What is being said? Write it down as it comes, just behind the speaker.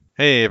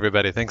Hey,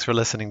 everybody. Thanks for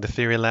listening to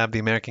Theory Lab, the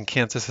American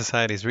Cancer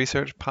Society's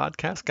research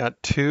podcast.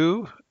 Got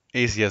two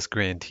ACS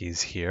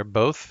grantees here,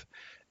 both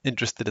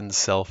interested in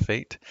cell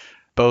fate.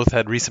 Both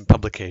had recent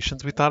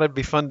publications. We thought it'd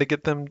be fun to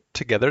get them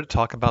together to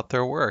talk about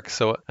their work.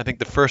 So I think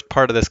the first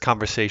part of this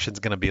conversation is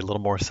going to be a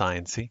little more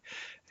sciencey,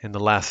 and the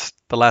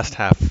last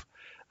half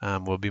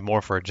will be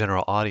more for a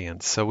general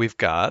audience. So we've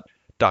got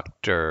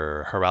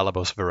Dr.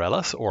 Haralabos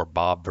Varelas, or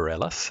Bob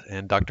Varelas,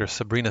 and Dr.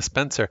 Sabrina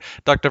Spencer.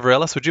 Dr.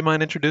 Varelas, would you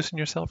mind introducing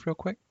yourself real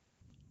quick?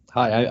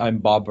 Hi, I'm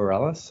Bob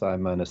Bareilles.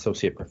 I'm an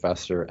associate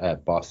professor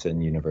at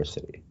Boston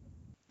University.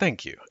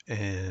 Thank you.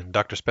 And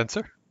Dr.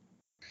 Spencer?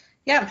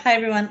 Yeah, hi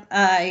everyone.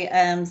 I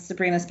am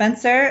Sabrina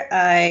Spencer.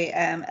 I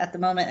am at the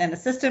moment an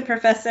assistant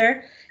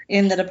professor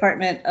in the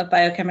Department of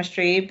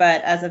Biochemistry,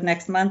 but as of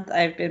next month,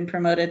 I've been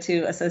promoted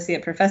to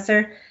associate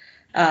professor,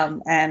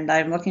 and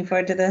I'm looking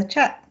forward to the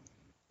chat.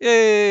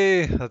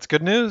 Yay! That's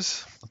good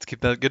news. Let's keep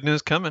that good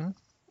news coming.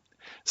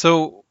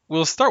 So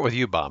we'll start with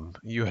you, Bob.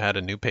 You had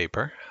a new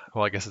paper.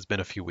 Well, I guess it's been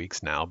a few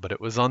weeks now, but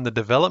it was on the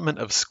development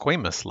of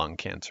squamous lung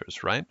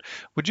cancers, right?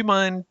 Would you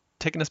mind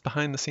taking us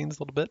behind the scenes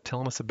a little bit,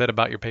 telling us a bit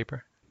about your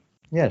paper?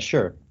 Yeah,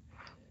 sure.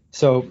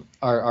 So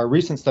our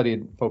recent study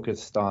had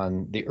focused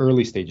on the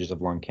early stages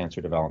of lung cancer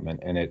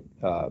development, and it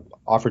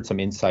offered some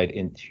insight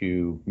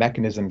into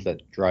mechanisms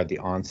that drive the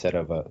onset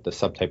of the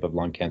subtype of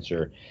lung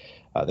cancer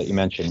that you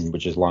mentioned,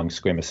 which is lung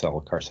squamous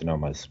cell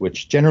carcinomas,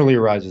 which generally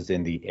arises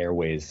in the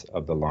airways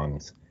of the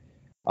lungs.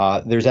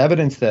 There's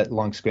evidence that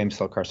lung squamous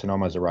cell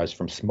carcinomas arise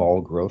from small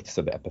growths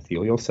of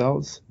epithelial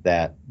cells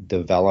that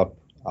develop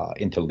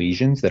into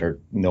lesions that are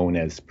known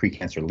as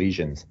precancer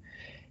lesions.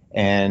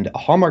 And a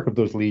hallmark of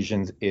those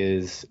lesions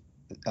is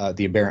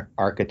the aberrant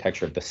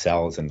architecture of the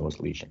cells in those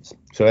lesions.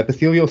 So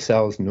epithelial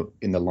cells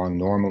in the lung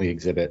normally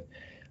exhibit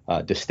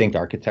distinct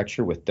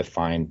architecture with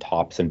defined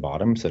tops and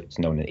bottoms. That's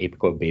known as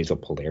apical-basal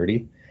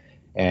polarity.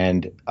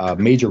 And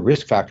major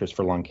risk factors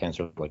for lung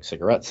cancer, like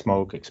cigarette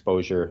smoke,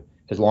 exposure,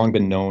 has long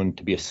been known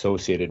to be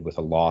associated with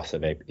a loss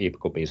of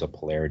apical basal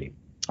polarity.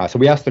 So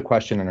we asked the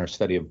question in our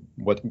study of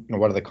what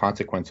are the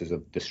consequences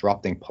of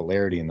disrupting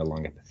polarity in the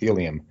lung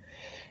epithelium,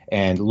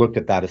 and looked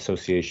at that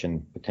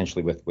association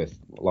potentially with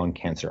lung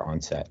cancer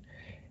onset.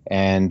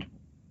 And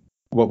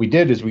what we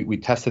did is we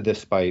tested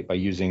this by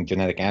using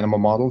genetic animal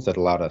models that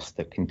allowed us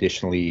to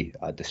conditionally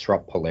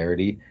disrupt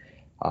polarity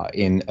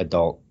in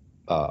adult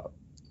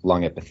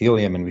lung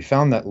epithelium, and we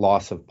found that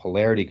loss of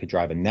polarity could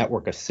drive a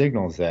network of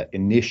signals that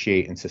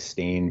initiate and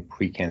sustain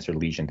precancer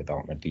lesion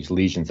development, these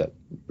lesions that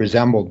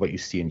resembled what you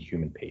see in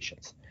human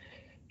patients.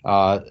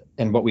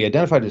 And what we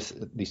identified is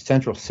these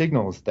central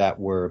signals that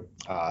were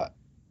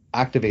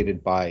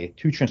activated by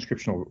two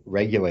transcriptional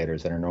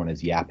regulators that are known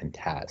as YAP and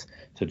TAZ.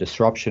 So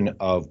disruption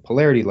of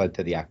polarity led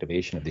to the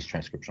activation of these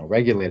transcriptional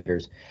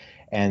regulators,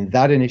 and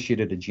that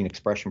initiated a gene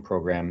expression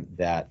program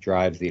that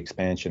drives the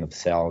expansion of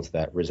cells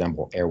that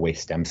resemble airway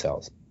stem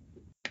cells.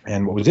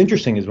 And what was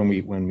interesting is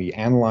when we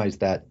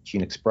analyzed that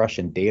gene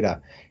expression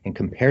data and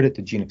compared it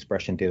to gene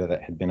expression data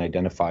that had been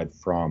identified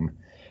from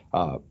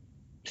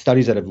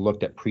studies that have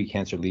looked at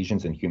precancer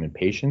lesions in human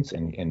patients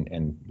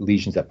and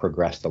lesions that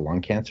progress to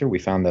lung cancer, we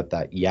found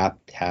that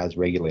YAP-TAZ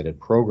regulated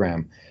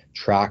program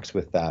tracks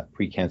with the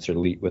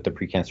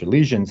precancer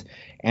lesions,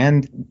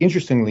 and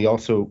interestingly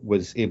also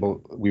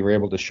we were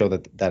able to show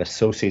that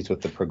associates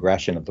with the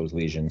progression of those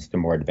lesions to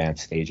more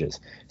advanced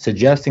stages,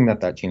 suggesting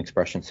that gene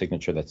expression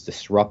signature that's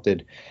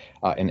disrupted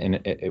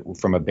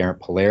from aberrant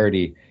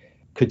polarity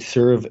could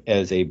serve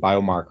as a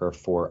biomarker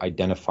for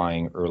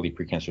identifying early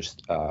precancerous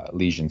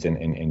lesions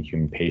in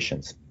human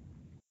patients.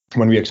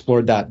 When we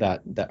explored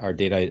that our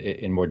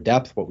data in more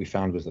depth, what we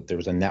found was that there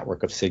was a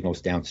network of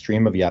signals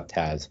downstream of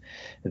YAP-TAZ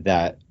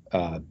that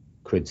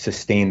could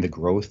sustain the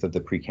growth of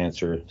the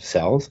precancer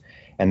cells,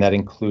 and that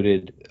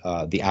included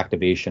the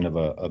activation of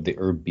the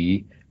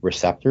ERB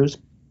receptors.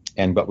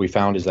 And what we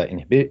found is that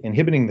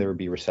inhibiting the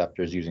ERB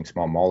receptors using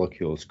small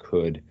molecules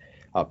could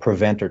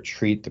prevent or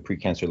treat the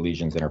precancer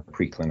lesions in our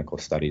preclinical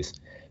studies.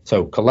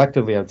 So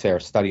collectively, I would say our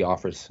study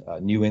offers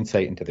new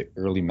insight into the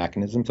early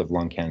mechanisms of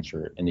lung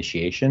cancer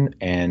initiation,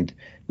 and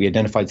we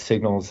identified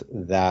signals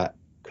that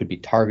could be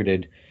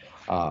targeted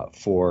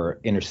for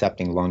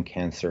intercepting lung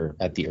cancer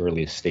at the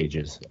earliest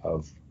stages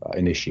of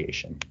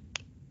initiation.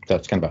 So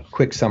that's kind of a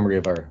quick summary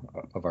of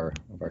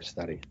our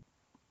study.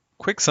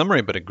 Quick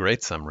summary, but a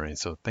great summary.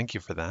 So thank you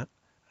for that.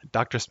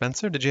 Dr.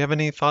 Spencer, did you have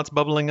any thoughts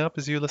bubbling up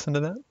as you listened to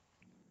that?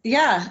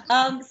 Yeah.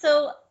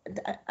 So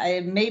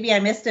maybe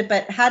I missed it,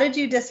 but how did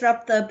you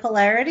disrupt the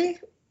polarity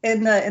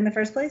in the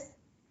first place?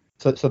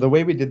 So the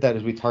way we did that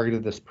is we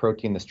targeted this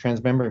protein, this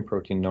transmembrane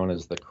protein known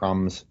as the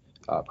CRUMS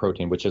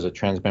protein, which is a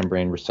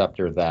transmembrane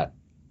receptor that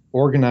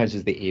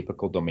organizes the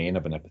apical domain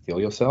of an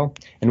epithelial cell.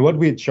 And what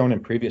we had shown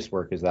in previous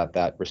work is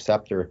that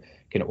receptor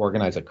can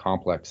organize a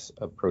complex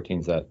of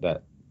proteins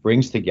that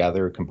brings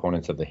together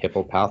components of the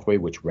Hippo pathway,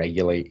 which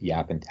regulate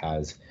YAP and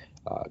TAZ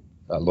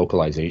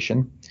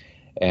localization.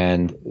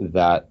 And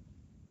that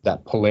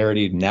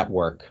polarity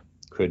network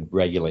could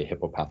regulate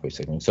Hippo pathway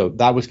signaling. So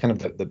that was kind of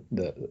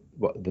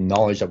the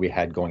knowledge that we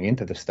had going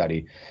into the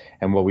study.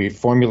 And what we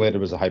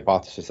formulated was a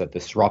hypothesis that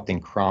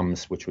disrupting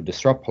crumbs, which would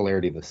disrupt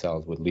polarity of the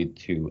cells, would lead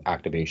to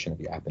activation of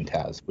the YAP and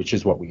TAZ, which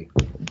is what we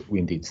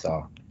indeed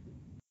saw.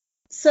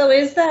 So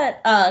is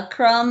that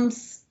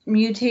crumbs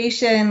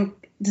mutation,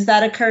 does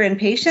that occur in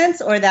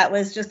patients, or that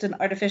was just an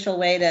artificial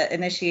way to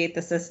initiate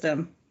the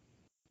system?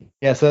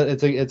 Yeah, so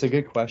it's a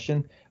good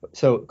question.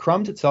 So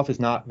crumbs itself is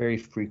not very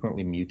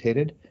frequently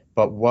mutated,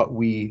 but what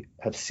we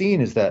have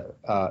seen is that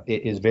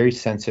it is very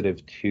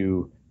sensitive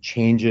to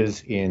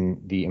changes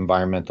in the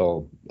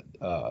environmental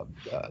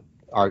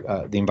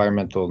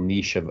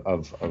niche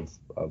of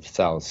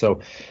cells.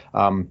 So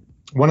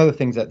one of the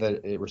things that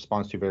it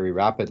responds to very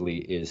rapidly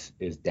is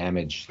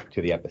damage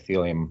to the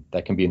epithelium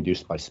that can be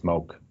induced by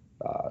smoke,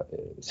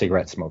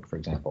 cigarette smoke, for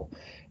example.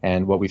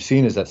 And what we've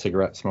seen is that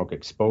cigarette smoke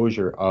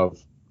exposure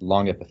of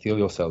lung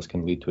epithelial cells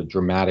can lead to a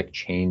dramatic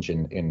change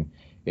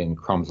in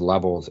crumbs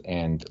levels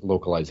and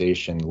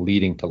localization,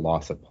 leading to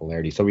loss of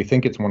polarity. So we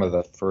think it's one of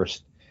the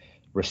first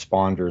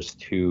responders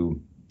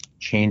to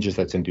changes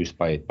that's induced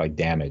by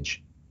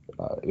damage,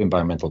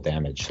 environmental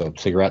damage. So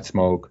cigarette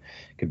smoke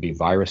could be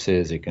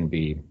viruses, it can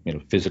be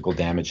physical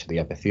damage to the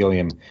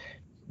epithelium,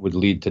 would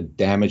lead to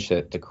damage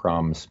to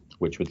crumbs,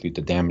 which would lead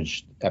to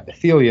damaged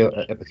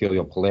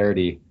epithelial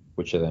polarity,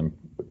 which then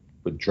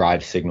would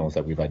drive signals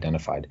that we've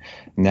identified.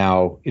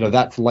 Now,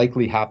 that's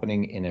likely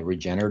happening in a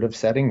regenerative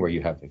setting where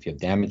if you have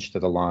damage to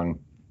the lung,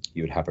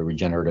 you would have a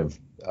regenerative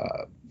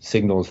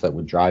signals that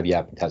would drive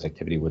YAP and TAZ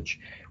activity, which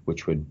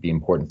would be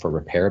important for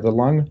repair of the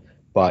lung.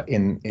 But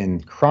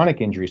in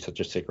chronic injuries such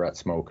as cigarette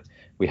smoke,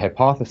 we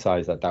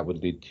hypothesize that would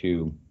lead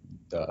to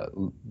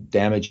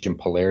damage in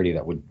polarity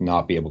that would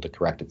not be able to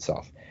correct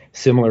itself,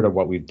 similar to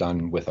what we've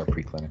done with our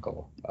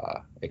preclinical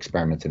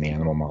experiments in the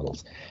animal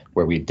models,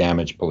 where we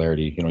damage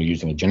polarity,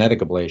 using a genetic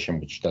ablation,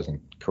 which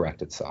doesn't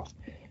correct itself.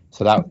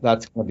 So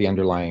that's kind of the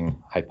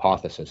underlying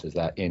hypothesis, is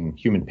that in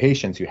human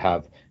patients, you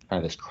have kind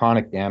of this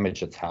chronic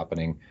damage that's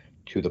happening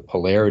to the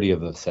polarity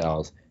of the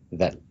cells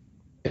that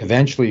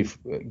eventually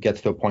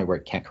gets to a point where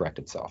it can't correct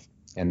itself,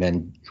 and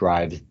then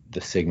drives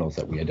the signals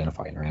that we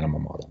identify in our animal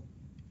model.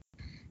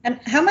 And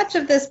how much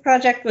of this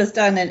project was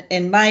done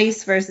in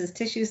mice versus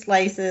tissue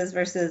slices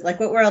versus, what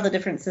were all the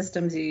different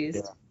systems you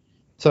used?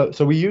 Yeah.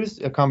 So we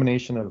used a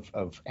combination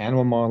of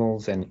animal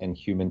models and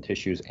human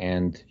tissues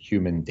and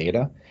human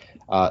data.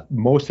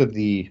 Most of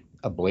the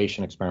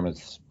ablation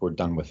experiments were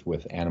done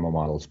with animal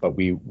models, but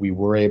we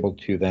were able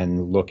to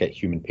then look at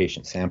human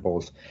patient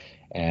samples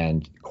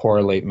and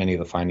correlate many of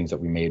the findings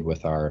that we made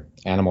with our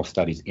animal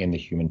studies in the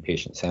human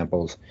patient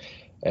samples,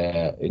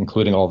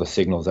 including all the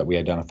signals that we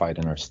identified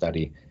in our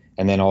study.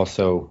 And then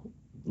also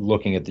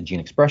looking at the gene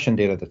expression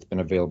data that's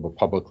been available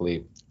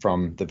publicly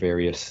from the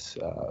various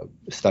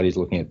studies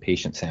looking at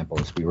patient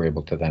samples, we were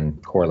able to then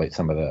correlate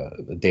some of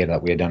the data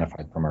that we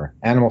identified from our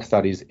animal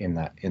studies in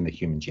the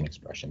human gene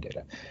expression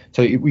data.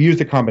 So we used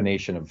a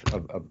combination of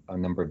a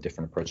number of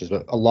different approaches,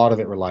 but a lot of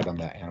it relied on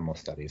the animal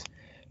studies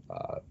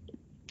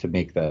to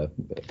make the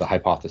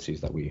hypotheses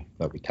that we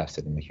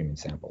tested in the human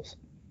samples.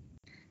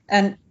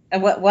 And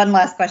one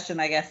last question,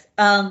 I guess.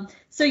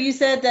 So you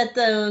said that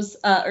those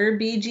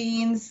ERB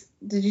genes,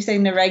 did you say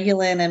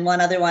neuregulin and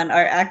one other one,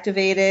 are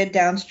activated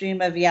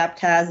downstream of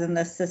YAP/TAZ in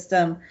the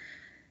system?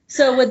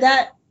 So would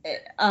that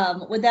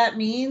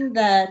mean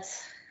that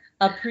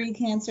a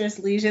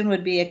precancerous lesion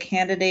would be a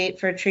candidate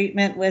for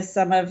treatment with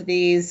some of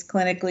these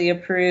clinically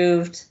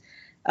approved,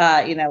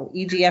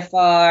 EGFR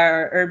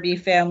or ERB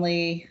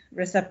family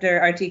receptor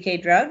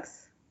RTK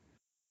drugs?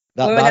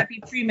 Or would that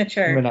be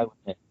premature?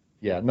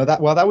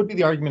 That would be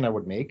the argument I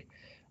would make,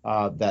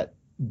 that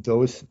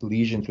those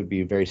lesions would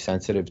be very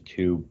sensitive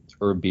to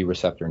ERB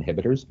receptor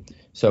inhibitors.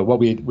 So what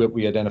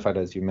we identified,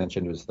 as you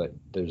mentioned, was that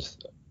there's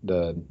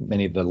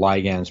many of the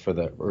ligands for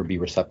the ERB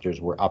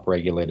receptors were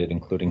upregulated,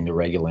 including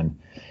neuregulin,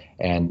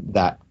 and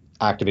that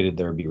activated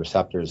the ERB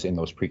receptors in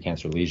those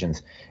precancer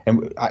lesions.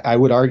 And I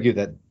would argue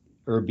that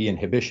ERB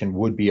inhibition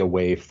would be a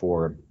way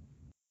for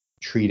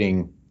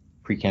treating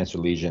precancer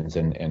lesions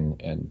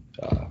and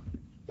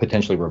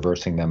potentially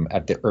reversing them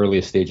at the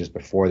earliest stages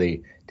before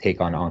they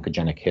take on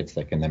oncogenic hits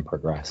that can then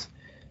progress,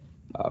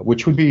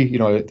 which would be,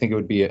 I think it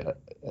would be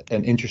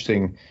an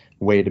interesting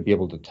way to be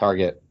able to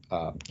target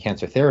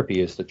cancer therapy,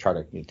 is to try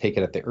to take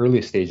it at the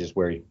earliest stages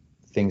where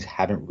things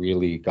haven't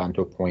really gotten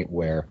to a point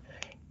where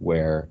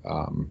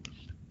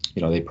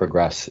they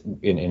progress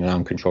in an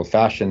uncontrolled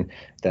fashion,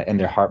 and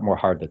they're more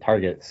hard to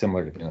target,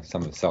 similar to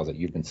some of the cells that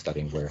you've been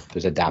studying where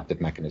there's adaptive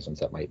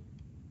mechanisms that might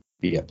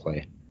be at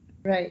play.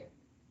 Right.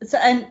 So,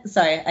 and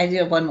sorry, I do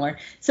have one more.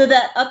 So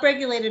that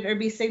upregulated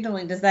ERB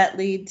signaling, does that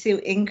lead to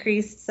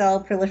increased cell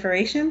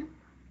proliferation?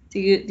 Do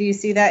you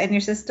see that in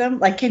your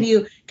system? Can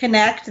you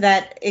connect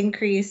that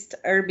increased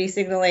ERB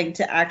signaling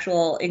to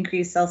actual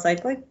increased cell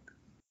cycling?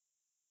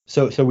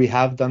 So we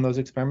have done those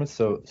experiments.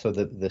 So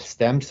the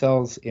stem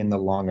cells in the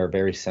lung are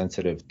very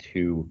sensitive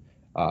to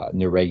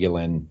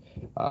neuregulin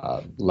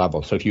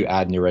level. So if you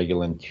add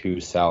neuregulin to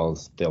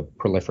cells, they'll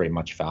proliferate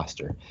much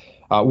faster.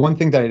 One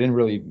thing that I didn't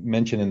really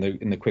mention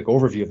in the quick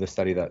overview of the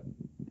study, that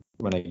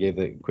when I gave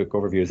the quick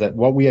overview, is that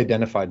what we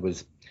identified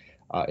was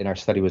in our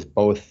study was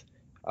both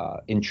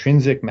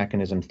intrinsic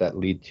mechanisms that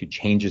lead to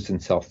changes in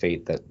cell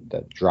fate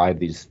that drive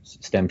these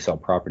stem cell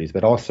properties,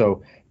 but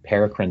also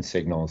paracrine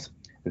signals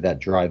that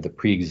drive the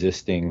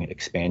pre-existing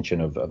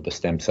expansion of the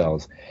stem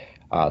cells.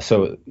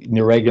 So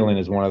neuregulin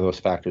is one of those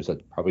factors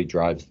that probably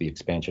drives the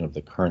expansion of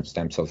the current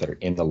stem cells that are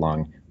in the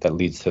lung that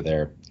leads to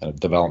their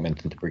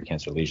development into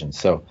precancer lesions.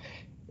 So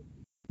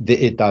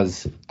it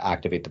does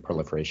activate the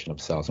proliferation of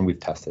cells, and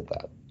we've tested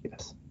that,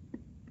 yes.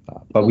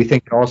 But we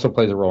think it also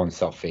plays a role in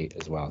cell fate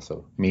as well,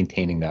 so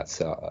maintaining that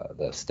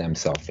the stem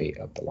cell fate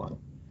of the lung.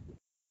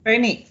 Very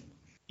neat.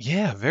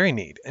 Yeah, very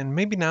neat. And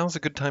maybe now's a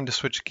good time to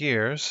switch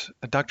gears.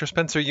 Dr.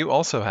 Spencer, you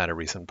also had a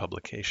recent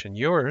publication.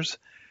 Yours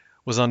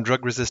was on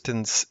drug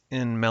resistance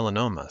in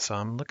melanoma, so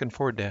I'm looking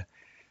forward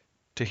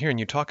to hearing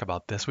you talk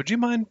about this. Would you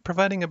mind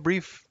providing a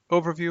brief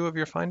overview of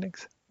your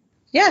findings?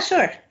 Yeah,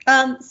 sure.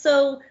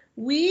 So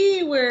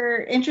we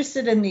were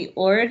interested in the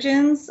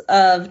origins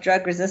of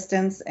drug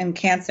resistance in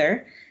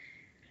cancer.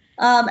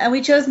 And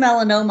we chose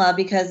melanoma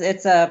because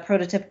it's a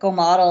prototypical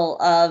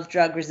model of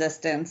drug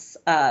resistance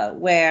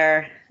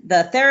where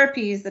the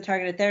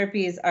targeted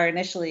therapies are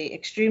initially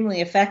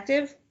extremely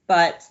effective,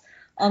 but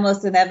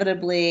almost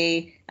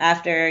inevitably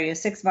after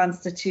 6 months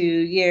to 2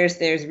 years,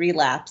 there's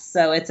relapse.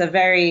 So it's a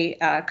very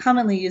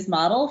commonly used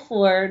model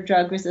for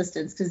drug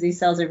resistance because these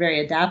cells are very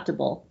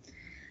adaptable.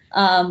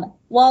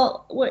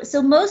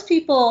 So most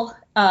people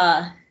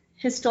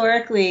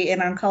historically in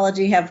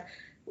oncology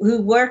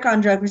who work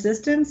on drug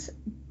resistance,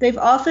 they've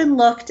often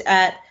looked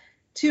at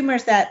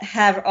tumors that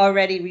have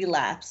already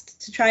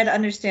relapsed to try to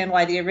understand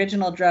why the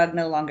original drug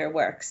no longer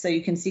works. So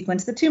you can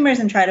sequence the tumors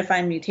and try to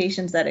find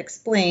mutations that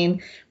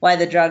explain why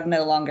the drug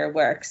no longer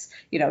works,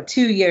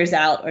 2 years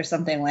out or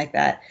something like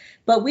that.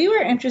 But we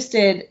were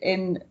interested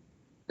in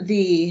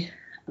the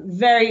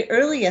very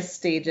earliest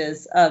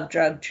stages of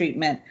drug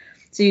treatment.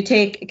 So you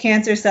take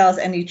cancer cells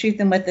and you treat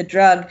them with the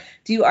drug.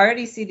 Do you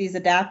already see these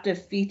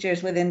adaptive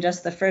features within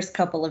just the first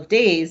couple of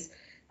days,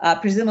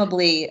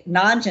 presumably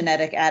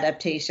non-genetic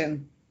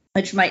adaptation,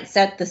 which might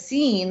set the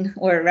scene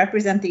or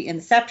represent the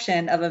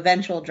inception of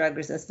eventual drug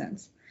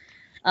resistance?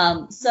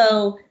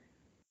 So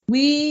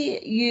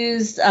we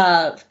used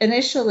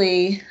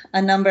initially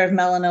a number of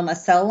melanoma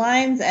cell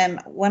lines,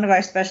 and one of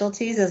our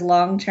specialties is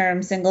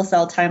long-term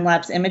single-cell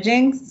time-lapse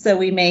imaging. So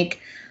we make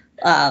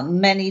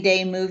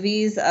many-day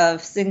movies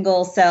of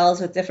single cells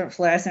with different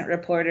fluorescent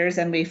reporters,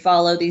 and we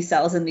follow these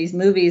cells in these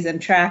movies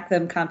and track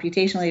them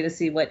computationally to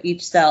see what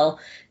each cell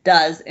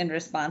does in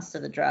response to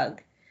the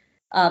drug.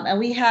 And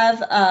we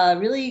have a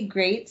really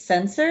great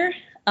sensor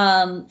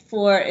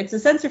it's a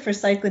sensor for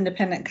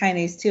cyclin-dependent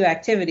kinase 2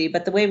 activity,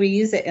 but the way we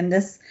use it in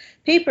this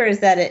paper is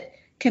that it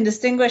can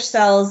distinguish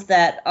cells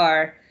that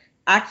are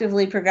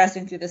actively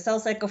progressing through the cell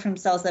cycle from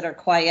cells that are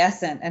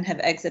quiescent and have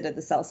exited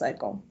the cell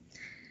cycle.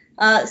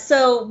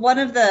 So one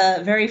of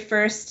the very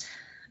first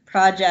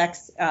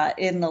projects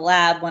in the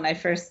lab, when I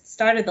first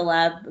started the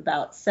lab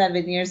about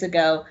 7 years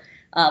ago,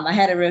 I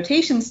had a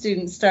rotation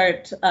student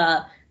start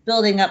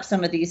building up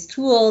some of these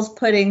tools,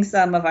 putting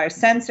some of our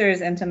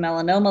sensors into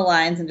melanoma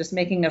lines and just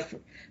making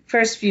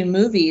first few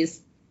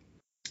movies.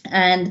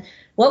 And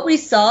what we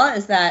saw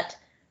is that,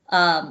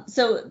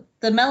 so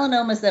the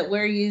melanomas that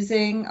we're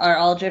using are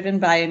all driven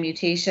by a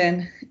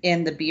mutation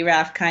in the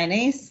BRAF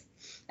kinase.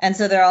 And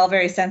so they're all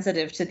very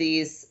sensitive to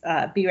these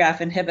BRAF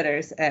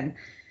inhibitors and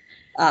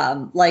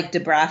like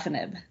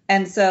dabrafenib.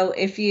 And so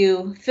if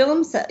you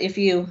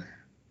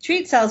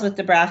treat cells with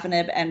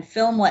dabrafenib and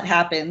film what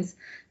happens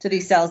to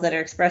these cells that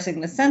are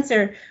expressing the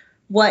sensor,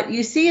 what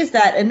you see is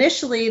that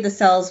initially the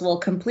cells will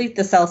complete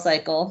the cell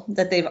cycle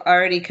that they've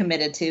already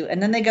committed to,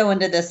 and then they go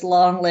into this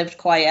long-lived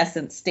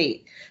quiescent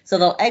state. So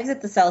they'll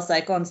exit the cell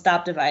cycle and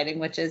stop dividing,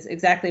 which is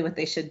exactly what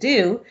they should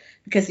do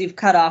because you've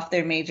cut off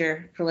their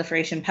major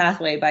proliferation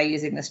pathway by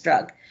using this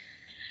drug.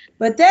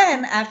 But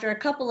then after a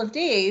couple of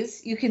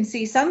days, you can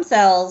see some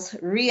cells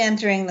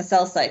re-entering the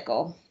cell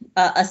cycle,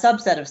 a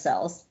subset of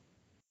cells.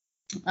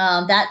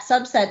 That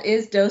subset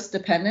is dose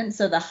dependent,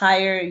 so the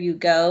higher you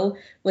go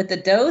with the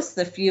dose,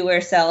 the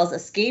fewer cells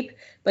escape.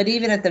 But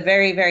even at the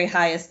very, very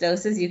highest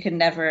doses, you can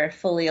never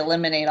fully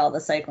eliminate all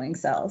the cycling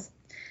cells.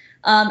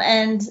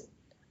 And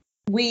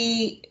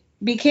we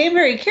became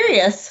very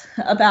curious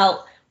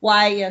about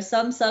why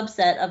some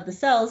subset of the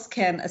cells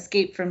can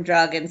escape from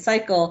drug and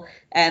cycle,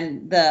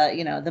 and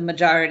the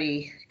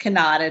majority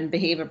cannot and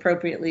behave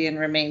appropriately and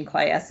remain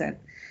quiescent.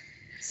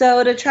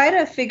 So to try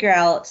to figure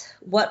out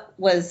what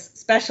was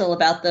special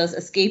about those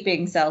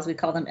escaping cells, we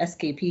call them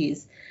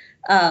SKPs,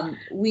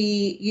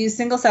 we use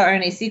single-cell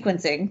RNA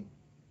sequencing,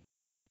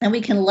 and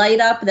we can light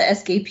up the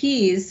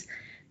SKPs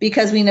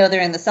because we know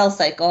they're in the cell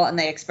cycle and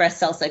they express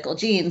cell cycle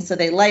genes. So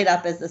they light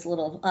up as this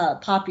little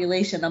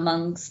population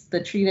amongst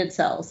the treated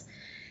cells.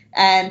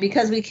 And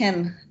because we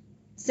can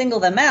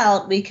single them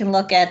out, we can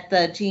look at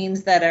the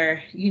genes that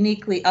are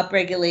uniquely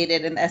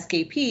upregulated in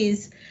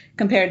SKPs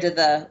compared to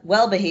the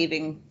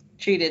well-behaving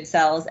treated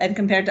cells and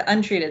compared to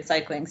untreated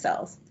cycling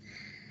cells.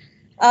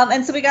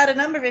 And so we got a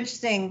number of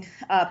interesting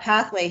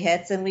pathway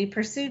hits, and we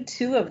pursued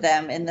two of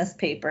them in this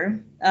paper.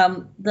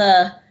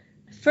 The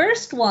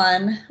first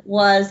one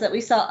was that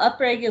we saw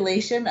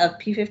upregulation of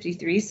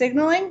p53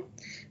 signaling,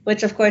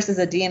 which of course is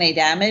a DNA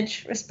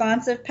damage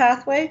responsive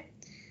pathway.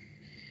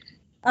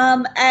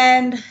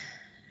 And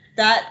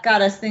that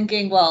got us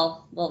thinking,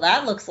 well,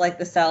 that looks like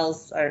the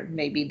cells are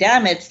maybe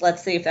damaged.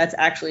 Let's see if that's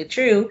actually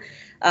true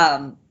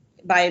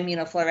by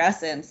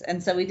immunofluorescence.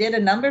 And so we did a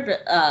number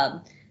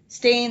of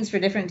stains for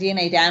different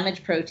DNA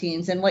damage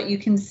proteins. And what you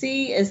can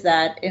see is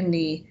that in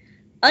the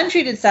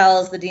untreated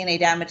cells, the DNA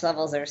damage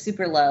levels are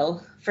super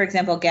low. For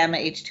example, gamma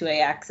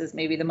H2AX is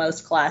maybe the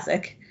most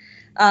classic.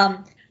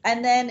 And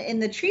then in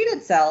the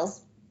treated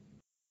cells,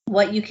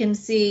 what you can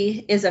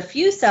see is a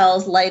few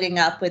cells lighting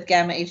up with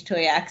gamma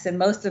H2AX, and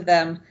most of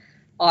them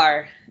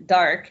are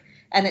dark.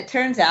 And it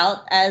turns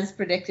out, as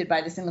predicted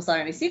by the single-cell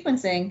RNA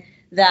sequencing,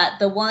 that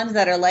the ones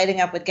that are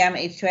lighting up with gamma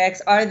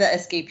H2AX are the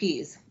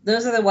escapees.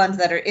 Those are the ones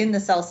that are in the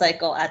cell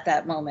cycle at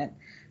that moment.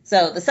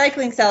 So the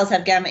cycling cells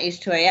have gamma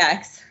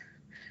H2AX.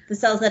 The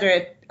cells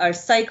that are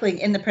cycling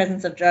in the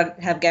presence of drug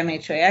have gamma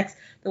H2AX.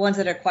 The ones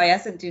that are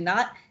quiescent do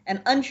not,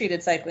 and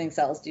untreated cycling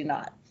cells do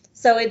not.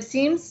 So it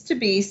seems to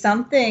be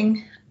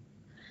something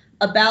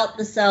about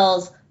the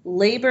cells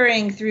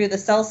laboring through the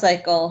cell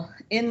cycle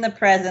in the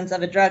presence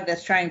of a drug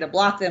that's trying to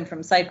block them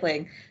from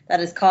cycling that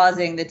is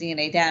causing the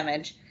DNA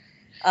damage.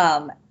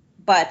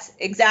 But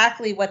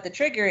exactly what the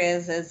trigger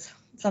is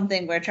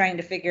something we're trying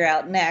to figure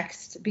out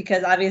next,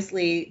 because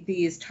obviously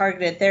these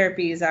targeted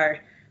therapies are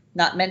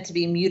not meant to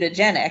be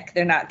mutagenic.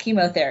 They're not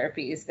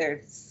chemotherapies.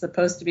 They're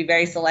supposed to be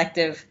very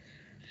selective,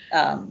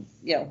 kinase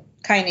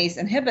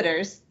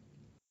inhibitors.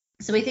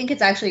 So we think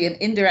it's actually an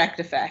indirect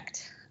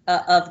effect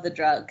of the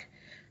drug,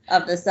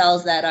 of the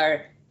cells that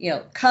are,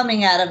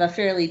 coming out of a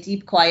fairly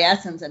deep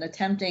quiescence and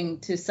attempting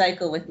to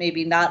cycle with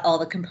maybe not all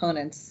the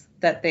components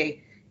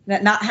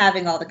not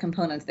having all the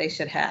components they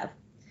should have.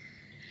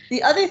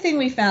 The other thing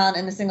we found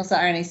in the single-cell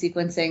RNA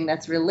sequencing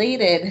that's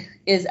related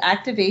is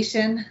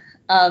activation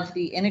of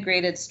the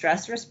integrated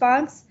stress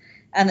response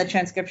and the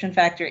transcription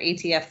factor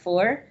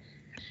ATF4.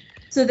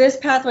 So this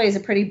pathway is a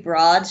pretty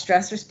broad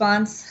stress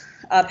response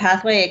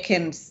pathway. It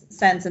can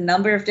sense a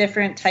number of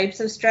different types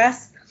of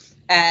stress,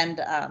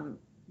 and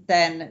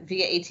then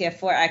via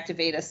ATF4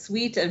 activate a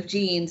suite of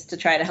genes to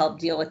try to help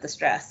deal with the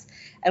stress.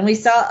 And we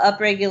saw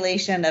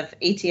upregulation of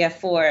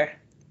ATF4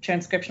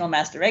 transcriptional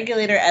master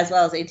regulator as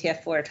well as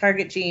ATF4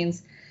 target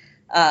genes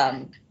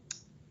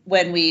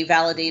when we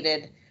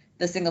validated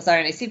the single-cell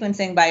RNA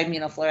sequencing by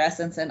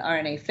immunofluorescence and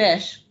RNA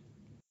FISH.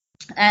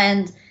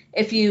 And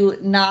if you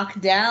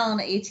knock down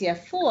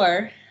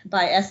ATF4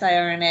 by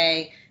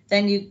siRNA,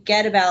 then you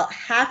get about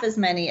half as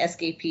many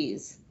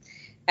escapees.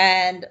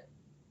 And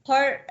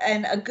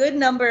a good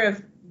number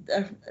of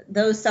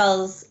those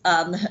cells,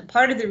 a large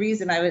part of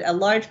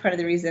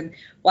the reason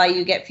why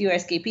you get fewer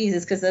escapees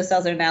is because those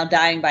cells are now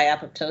dying by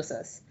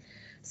apoptosis.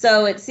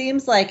 So it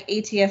seems like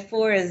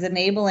ATF4 is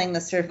enabling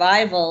the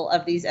survival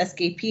of these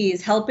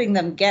escapees, helping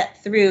them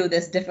get through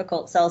this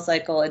difficult cell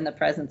cycle in the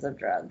presence of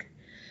drug.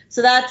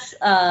 So that's,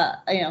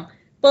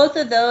 both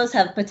of those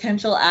have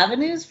potential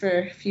avenues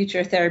for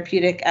future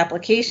therapeutic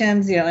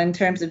applications. In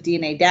terms of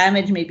DNA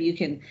damage, maybe you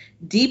can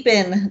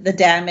deepen the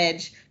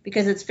damage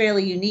because it's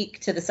fairly unique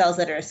to the cells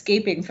that are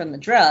escaping from the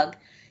drug.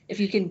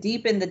 If you can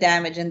deepen the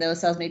damage in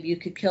those cells, maybe you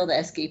could kill the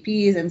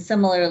escapees. And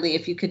similarly,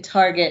 if you could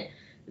target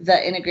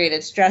the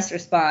integrated stress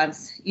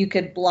response, you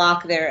could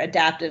block their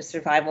adaptive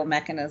survival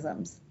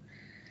mechanisms.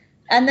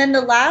 And then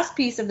the last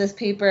piece of this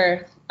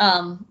paper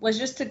was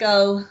just to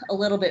go a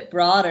little bit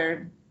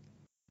broader.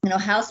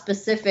 How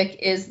specific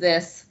is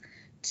this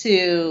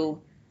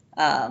to,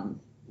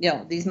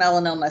 these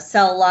melanoma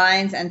cell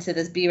lines and to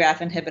this BRAF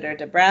inhibitor,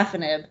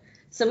 dabrafenib?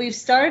 So we've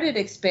started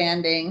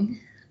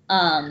expanding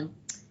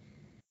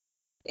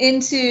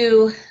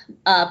into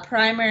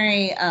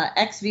primary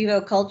ex vivo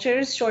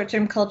cultures,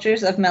 short-term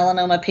cultures of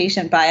melanoma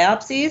patient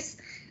biopsies,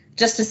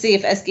 just to see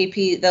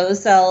if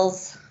those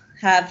cells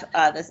have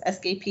this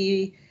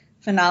SKP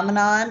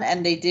phenomenon,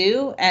 and they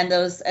do, and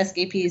those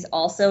SKPs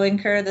also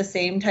incur the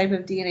same type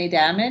of DNA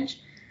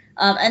damage.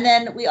 And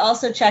then we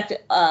also checked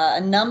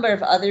a number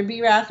of other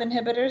BRAF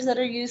inhibitors that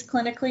are used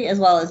clinically, as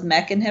well as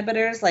MEK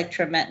inhibitors like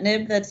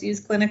trametinib that's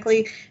used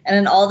clinically. And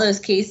in all those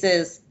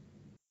cases,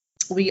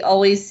 we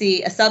always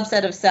see a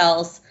subset of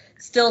cells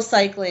still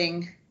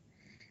cycling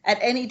at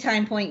any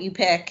time point you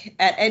pick,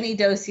 at any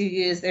dose you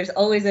use. There's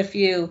always a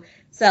few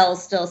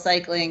cells still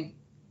cycling,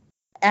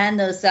 and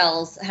those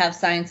cells have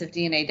signs of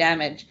DNA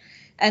damage.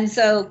 And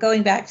so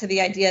going back to the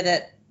idea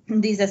that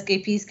these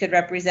SKPs could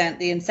represent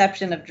the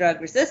inception of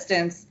drug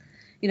resistance,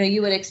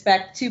 you would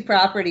expect two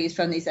properties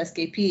from these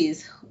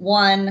SKPs.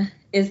 One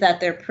is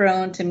that they're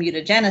prone to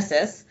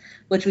mutagenesis,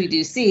 which we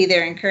do see.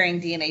 They're incurring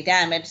DNA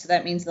damage, so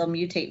that means they'll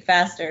mutate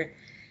faster.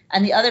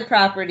 And the other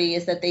property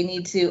is that they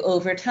need to,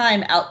 over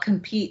time,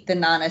 outcompete the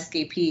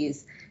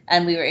non-SKPs,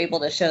 and we were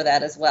able to show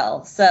that as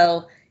well.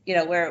 So,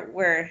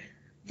 we're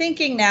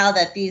thinking now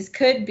that these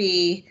could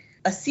be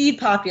a seed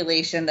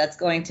population that's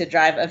going to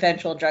drive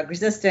eventual drug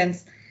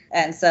resistance.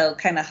 And so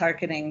kind of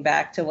hearkening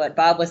back to what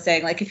Bob was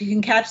saying, like if you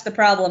can catch the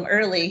problem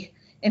early,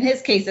 in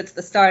his case, it's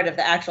the start of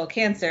the actual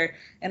cancer.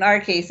 In our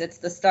case, it's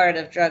the start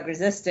of drug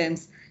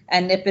resistance,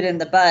 and nip it in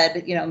the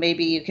bud,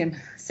 maybe you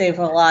can save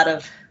a lot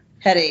of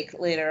headache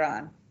later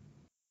on.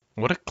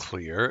 What a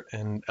clear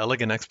and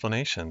elegant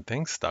explanation.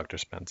 Thanks, Dr.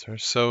 Spencer.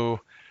 So,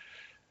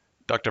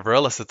 Dr.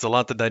 Varelis, it's a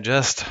lot to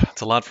digest.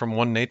 It's a lot from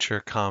One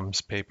Nature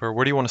Comms paper.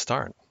 Where do you want to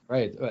start?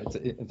 Right.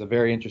 It's a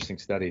very interesting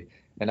study.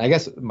 And I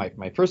guess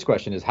my first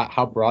question is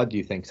how broad do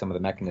you think some of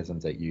the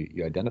mechanisms that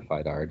you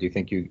identified are? Do you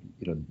think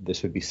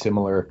this would be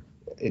similar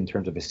in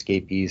terms of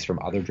escapees from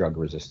other drug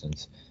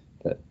resistance?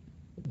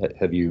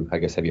 Have you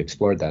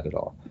explored that at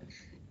all?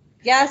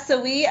 Yeah,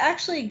 so we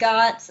actually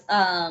got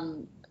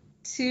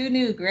 2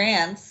 new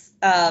grants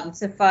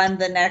to fund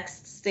the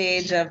next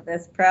stage of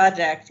this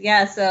project.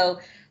 Yeah, so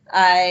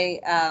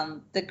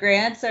the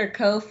grants are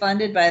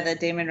co-funded by the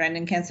Damon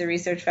Rendon Cancer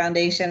Research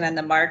Foundation and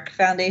the Mark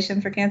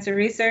Foundation for Cancer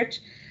Research.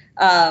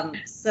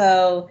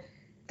 So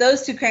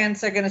those 2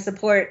 grants are going to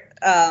support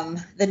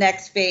the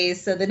next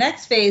phase. So the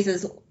next phase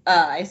is,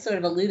 I sort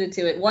of alluded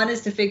to it. One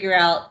is to figure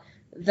out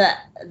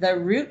the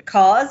root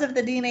cause of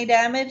the DNA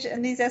damage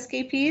in these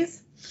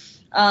SKPs.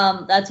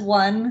 That's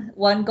one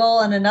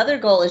goal, and another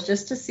goal is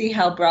just to see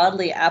how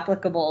broadly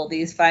applicable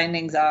these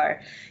findings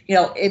are.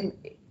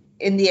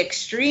 In the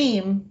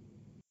extreme,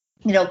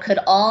 could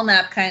all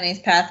MAP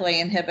kinase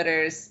pathway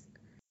inhibitors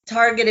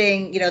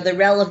targeting, the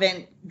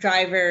relevant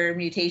driver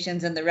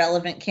mutations in the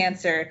relevant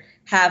cancer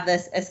have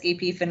this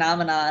SKP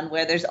phenomenon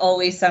where there's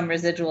always some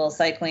residual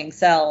cycling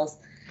cells,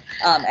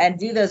 and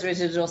do those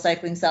residual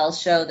cycling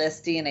cells show this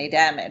DNA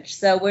damage?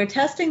 So we're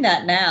testing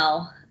that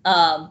now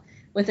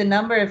with a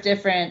number of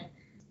different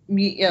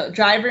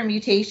driver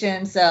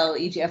mutations, so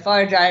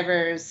EGFR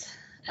drivers,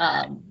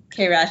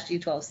 KRAS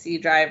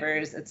G12C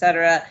drivers, et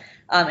cetera,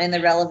 in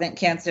the relevant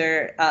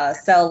cancer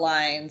cell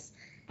lines.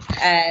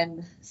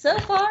 And so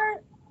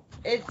far,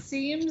 it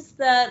seems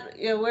that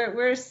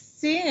we're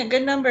seeing a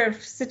good number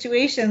of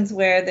situations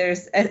where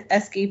there's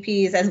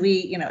SKPs as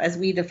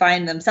we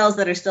define them, cells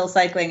that are still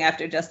cycling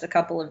after just a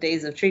couple of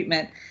days of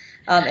treatment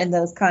in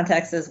those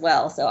contexts as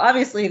well. So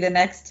obviously the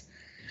next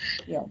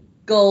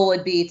goal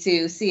would be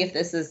to see if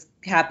this is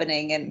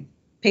happening in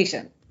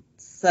patients.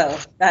 So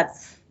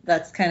that's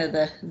kind of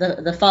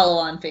the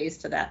follow-on phase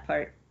to that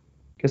part.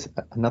 Because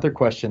another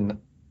question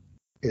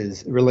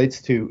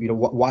relates to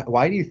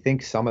why do you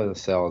think some of the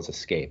cells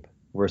escape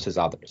versus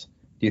others?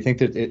 Do you think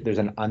that there's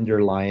an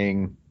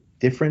underlying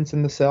difference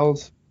in the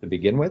cells to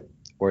begin with,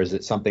 or is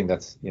it something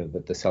that's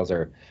that the cells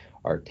are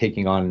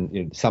taking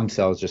on some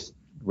cells just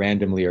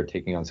randomly are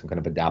taking on some kind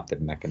of adaptive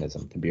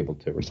mechanism to be able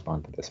to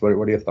respond to this? What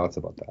are your thoughts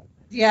about that?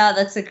 Yeah,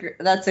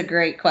 that's a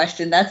great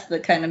question. That's the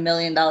kind of $1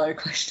 million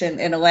question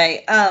in a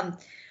way.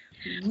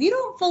 We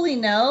don't fully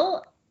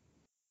know.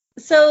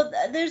 So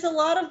there's a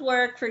lot of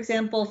work, for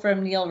example,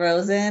 from Neil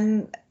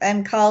Rosen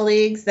and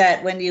colleagues,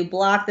 that when you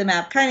block the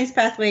MAP kinase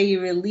pathway,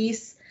 you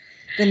release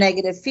the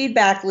negative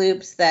feedback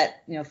loops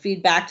that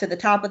feed back to the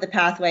top of the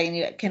pathway, and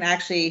you can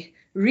actually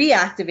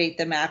reactivate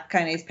the MAP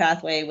kinase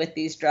pathway with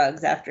these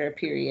drugs after a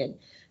period.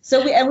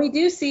 So we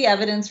do see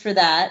evidence for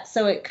that.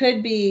 So it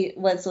could be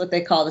what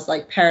they call this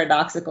like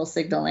paradoxical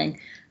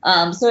signaling.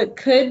 So it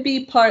could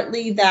be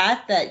partly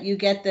that you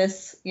get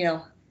this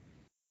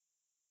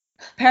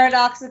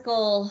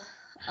paradoxical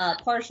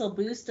partial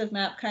boost of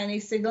MAP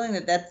kinase signaling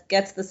that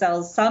gets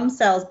some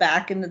cells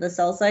back into the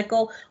cell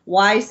cycle.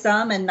 Why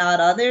some and not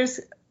others?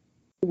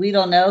 We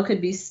don't know. Could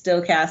be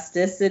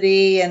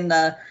stochasticity and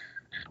the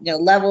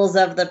levels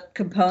of the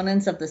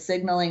components of the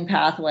signaling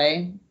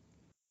pathway.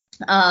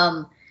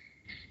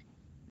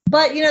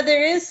 But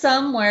there is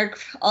some work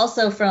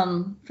also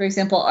from, for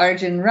example,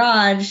 Arjun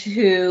Raj,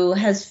 who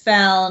has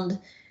found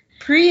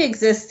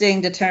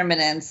pre-existing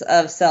determinants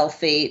of cell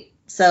fate.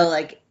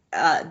 So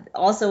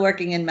also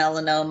working in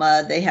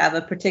melanoma, they have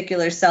a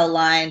particular cell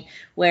line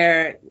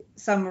where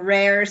some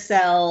rare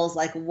cells,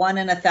 like 1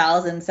 in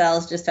 1,000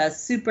 cells, just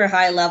has super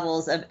high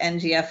levels of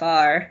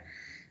NGFR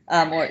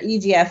or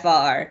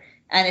EGFR.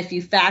 And if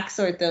you FACS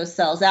sort those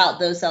cells out,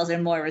 those cells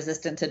are more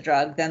resistant to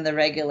drug than the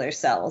regular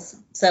cells.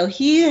 So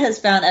he has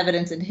found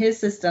evidence in his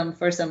system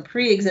for some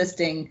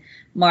pre-existing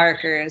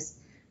markers.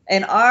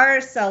 In our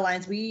cell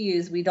lines we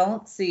use, we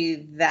don't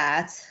see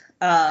that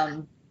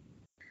kind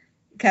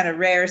of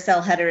rare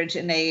cell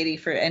heterogeneity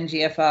for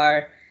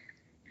NGFR.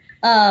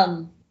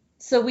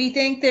 So we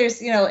think there's,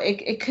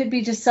 it could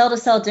be just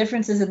cell-to-cell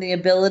differences in the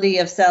ability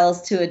of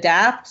cells to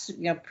adapt,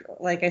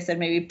 like I said,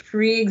 maybe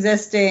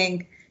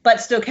pre-existing, but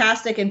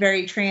stochastic and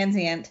very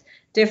transient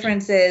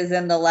differences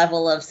in the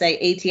level of,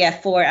 say,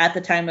 ATF4 at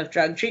the time of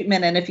drug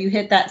treatment. And if you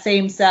hit that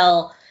same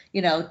cell,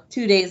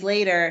 2 days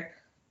later,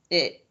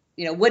 it,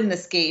 wouldn't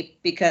escape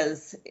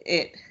because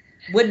it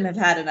wouldn't have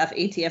had enough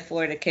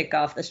ATF4 to kick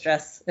off the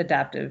stress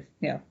adaptive,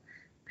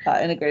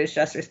 integrated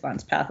stress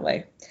response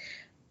pathway.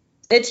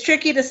 It's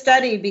tricky to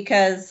study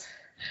because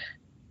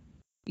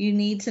you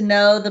need to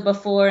know the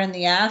before and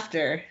the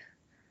after.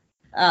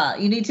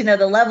 You need to know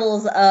the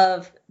levels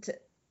of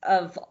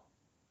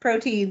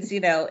proteins,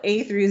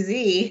 A through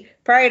Z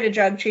prior to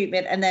drug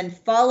treatment, and then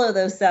follow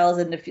those cells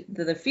into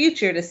the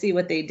future to see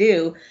what they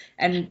do.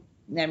 And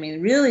I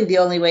mean, really, the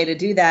only way to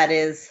do that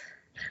is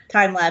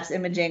time-lapse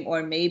imaging,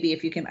 or maybe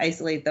if you can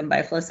isolate them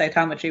by flow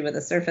cytometry with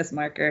a surface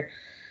marker.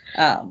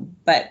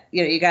 But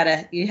you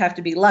have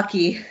to be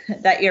lucky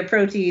that your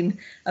protein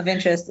of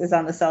interest is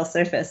on the cell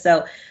surface.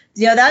 So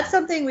that's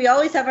something we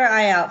always have our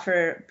eye out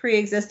for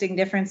pre-existing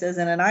differences,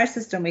 and in our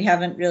system we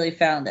haven't really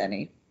found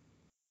any.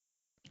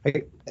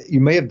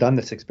 You may have done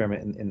this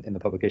experiment in the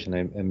publication.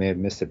 I may have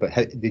missed it, but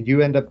did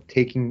you end up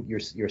taking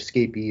your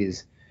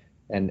escapees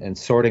and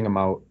sorting them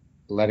out,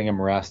 letting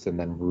them rest, and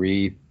then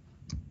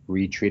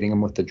retreating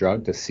them with the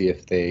drug to see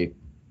if they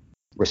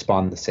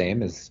respond the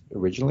same as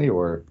originally,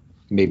 or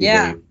maybe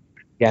they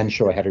again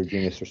show a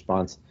heterogeneous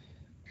response?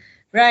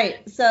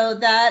 Right. So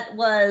that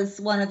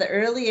was one of the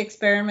early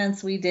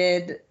experiments we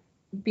did,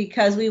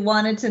 because we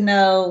wanted to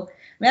know,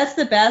 that's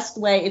the best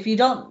way if you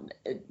don't,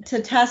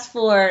 to test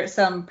for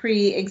some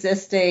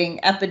pre-existing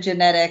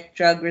epigenetic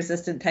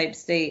drug-resistant type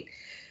state.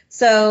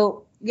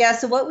 So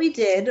what we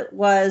did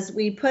was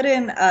we put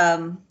in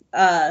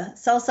a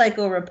cell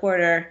cycle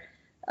reporter,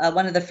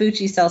 one of the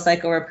Fuji cell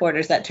cycle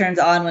reporters that turns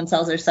on when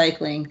cells are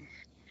cycling.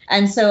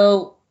 And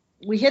so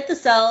we hit the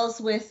cells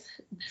with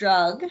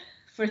drug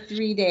for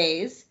 3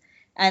 days.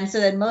 And so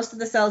then most of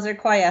the cells are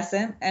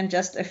quiescent, and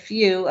just a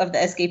few of the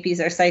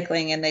SKPs are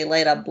cycling, and they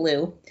light up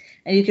blue.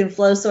 And you can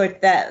flow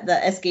sort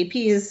the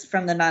SKPs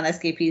from the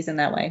non-SKPs in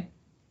that way.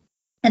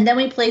 And then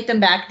we plate them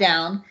back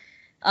down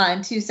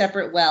in 2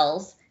 separate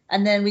wells.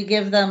 And then we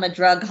give them a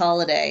drug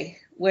holiday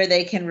where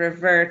they can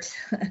revert,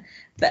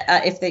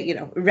 if they,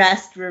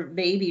 rest,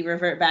 maybe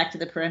revert back to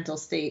the parental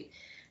state.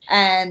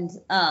 And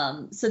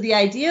so the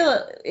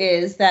idea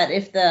is that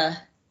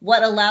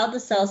what allowed the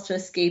cells to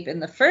escape in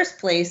the first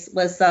place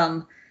was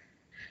some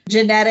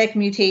genetic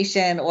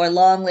mutation or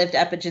long-lived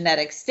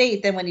epigenetic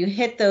state, then when you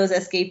hit those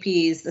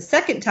SKPs the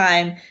second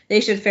time, they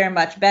should fare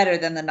much better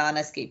than the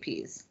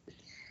non-SKPs.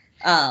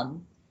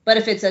 But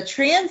if it's a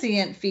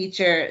transient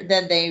feature,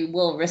 then they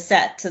will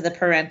reset to the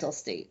parental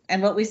state.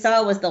 And what we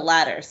saw was the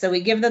latter. So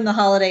we give them the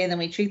holiday, and then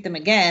we treat them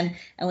again,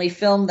 and we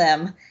film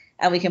them,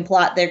 and we can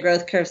plot their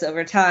growth curves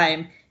over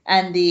time.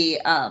 And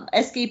the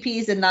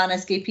SKPs and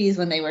non-SKPs,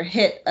 when they were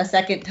hit a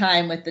second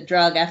time with the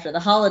drug after the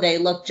holiday,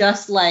 look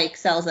just like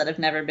cells that have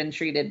never been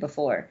treated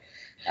before,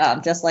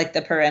 just like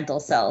the parental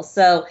cells.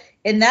 So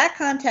in that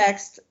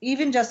context,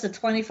 even just a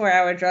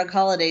 24-hour drug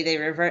holiday, they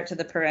revert to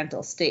the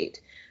parental state.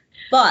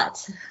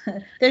 But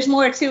there's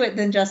more to it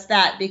than just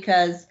that,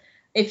 because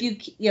if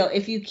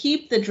you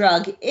keep the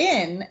drug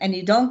in and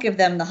you don't give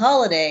them the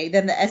holiday,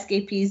 then the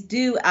SKPs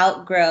do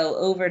outgrow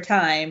over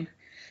time.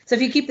 So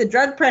if you keep the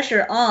drug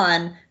pressure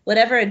on,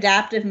 whatever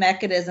adaptive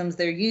mechanisms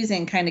they're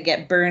using kind of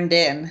get burned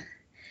in,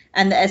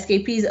 and the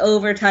SKPs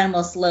over time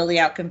will slowly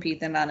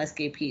outcompete the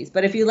non-SKPs.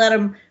 But if you let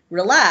them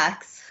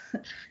relax,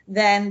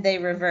 then they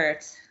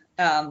revert,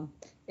 at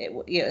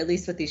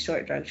least with these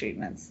short drug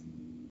treatments.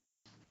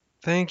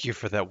 Thank you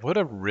for that. What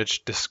a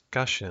rich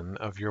discussion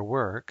of your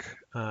work,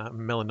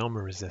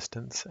 melanoma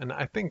resistance. And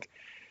I think,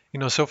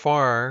 so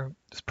far,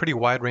 it's a pretty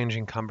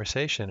wide-ranging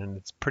conversation, and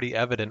it's pretty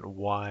evident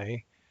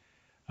why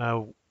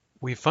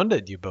we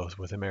funded you both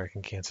with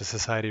American Cancer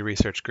Society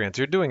research grants.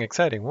 You're doing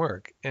exciting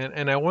work.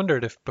 And I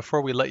wondered if,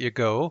 before we let you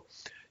go,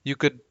 you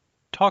could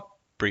talk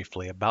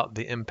briefly about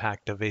the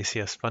impact of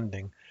ACS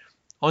funding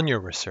on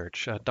your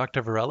research.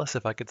 Dr. Varelis,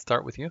 if I could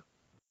start with you.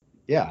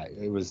 Yeah,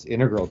 it was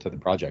integral to the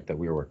project that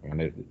we were working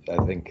on.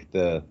 I think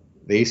the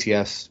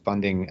ACS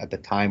funding at the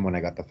time when I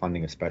got the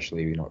funding,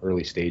 especially,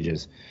 early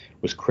stages,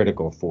 was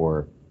critical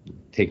for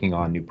taking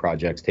on new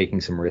projects,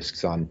 taking some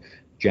risks on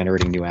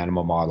generating new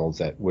animal models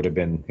that would have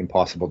been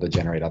impossible to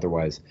generate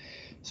otherwise.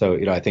 So,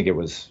 I think it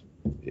was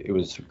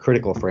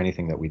critical for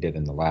anything that we did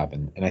in the lab.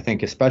 And I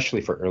think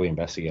especially for early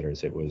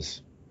investigators, it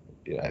was,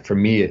 for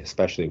me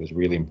especially, it was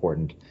really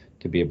important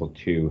to be able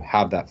to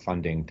have that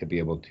funding, to be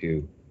able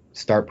to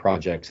start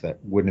projects that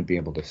wouldn't be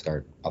able to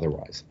start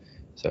otherwise.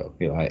 So,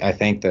 I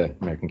thank the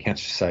American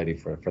Cancer Society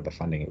for the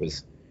funding. It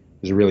was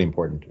really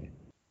important to me.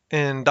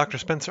 And Dr.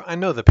 Spencer, I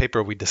know the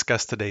paper we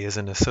discussed today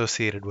isn't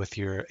associated with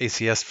your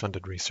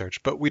ACS-funded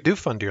research, but we do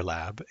fund your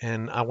lab,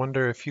 and I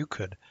wonder if you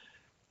could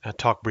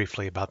talk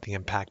briefly about the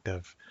impact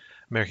of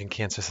American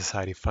Cancer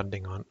Society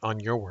funding on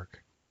your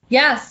work.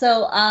 Yeah,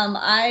 so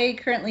I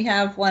currently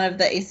have one of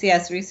the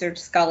ACS Research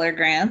Scholar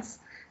grants.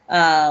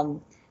 I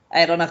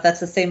don't know if that's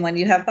the same one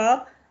you have,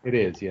 Bob? It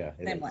is, yeah.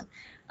 Same one.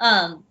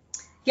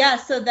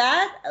 So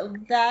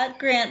that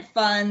grant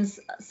funds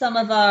some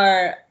of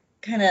our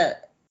kind of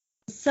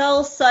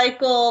cell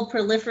cycle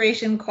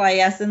proliferation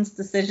quiescence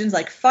decisions,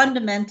 like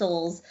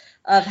fundamentals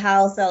of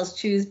how cells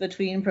choose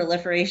between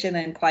proliferation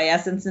and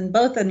quiescence in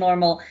both a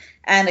normal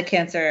and a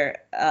cancer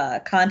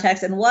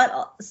context, and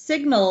what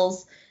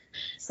signals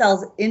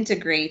cells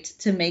integrate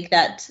to make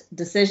that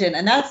decision.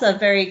 And that's a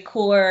very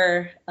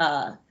core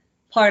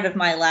part of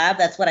my lab.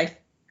 That's what I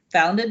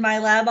founded my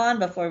lab on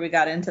before we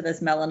got into this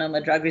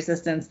melanoma drug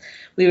resistance.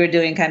 We were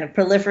doing kind of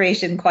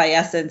proliferation,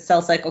 quiescence,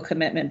 cell cycle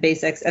commitment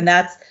basics, and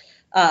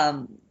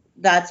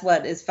that's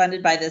what is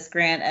funded by this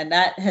grant, and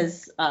that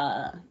has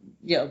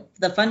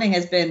the funding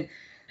has been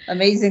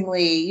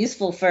amazingly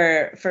useful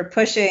for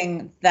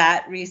pushing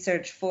that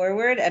research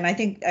forward. And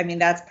I mean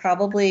that's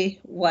probably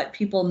what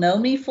people know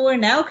me for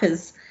now,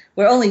 because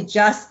we're only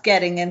just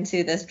getting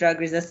into this drug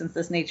resistance.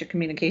 This Nature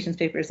Communications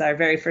paper is our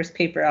very first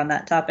paper on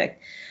that topic.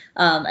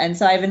 And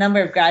so I have a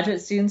number of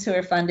graduate students who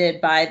are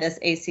funded by this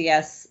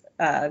ACS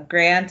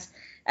grant,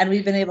 and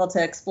we've been able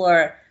to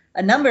explore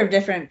a number of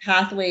different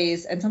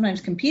pathways and sometimes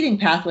competing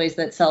pathways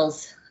that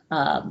cells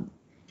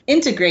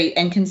integrate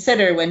and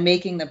consider when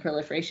making the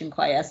proliferation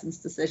quiescence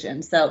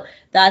decision. So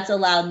that's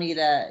allowed me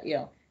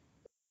to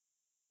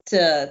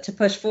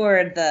push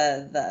forward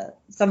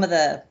some of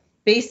the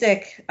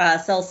basic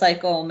cell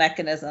cycle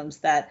mechanisms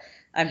that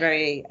I'm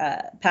very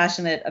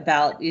passionate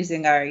about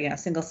using our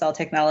single cell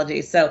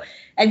technology. So,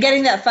 and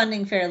getting that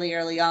funding fairly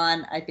early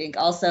on, I think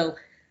also,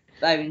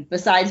 I mean,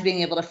 besides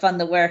being able to fund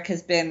the work,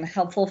 has been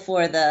helpful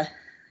for the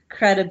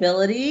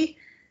credibility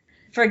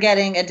for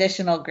getting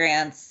additional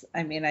grants.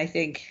 I mean, I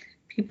think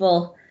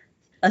people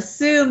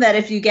assume that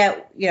if you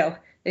get,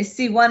 they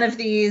see one of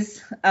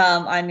these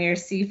on your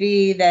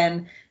CV,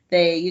 then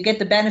you get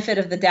the benefit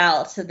of the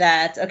doubt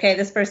that, okay,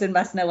 this person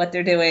must know what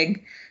they're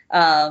doing.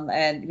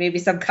 And maybe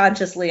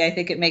subconsciously, I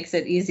think it makes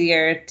it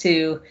easier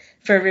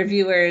for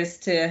reviewers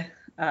to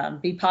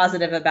be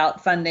positive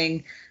about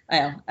funding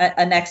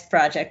a next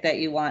project that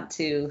you want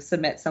to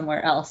submit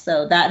somewhere else.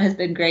 So that has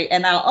been great.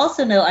 And I'll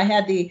also note I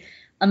had the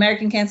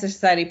American Cancer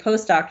Society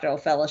postdoctoral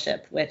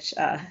fellowship, which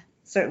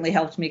certainly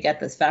helped me get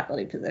this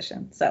faculty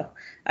position. So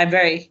I'm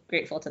very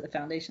grateful to the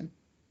foundation.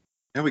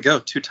 There we go.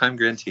 2-time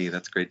grantee.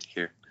 That's great to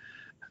hear.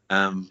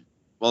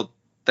 Well,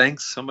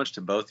 thanks so much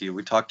to both of you.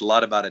 We talked a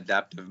lot about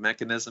adaptive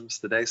mechanisms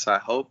today, so I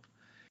hope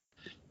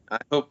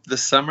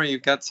this summer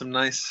you've got some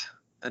nice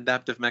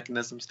adaptive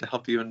mechanisms to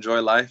help you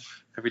enjoy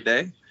life every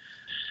day.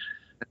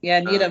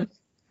 Yeah, need them.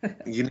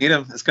 You need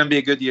them. It's going to be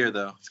a good year,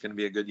 though. It's going to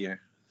be a good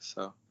year.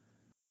 So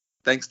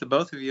thanks to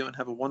both of you, and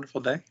have a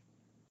wonderful day.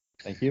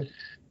 Thank you.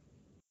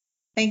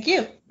 Thank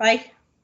you. Bye.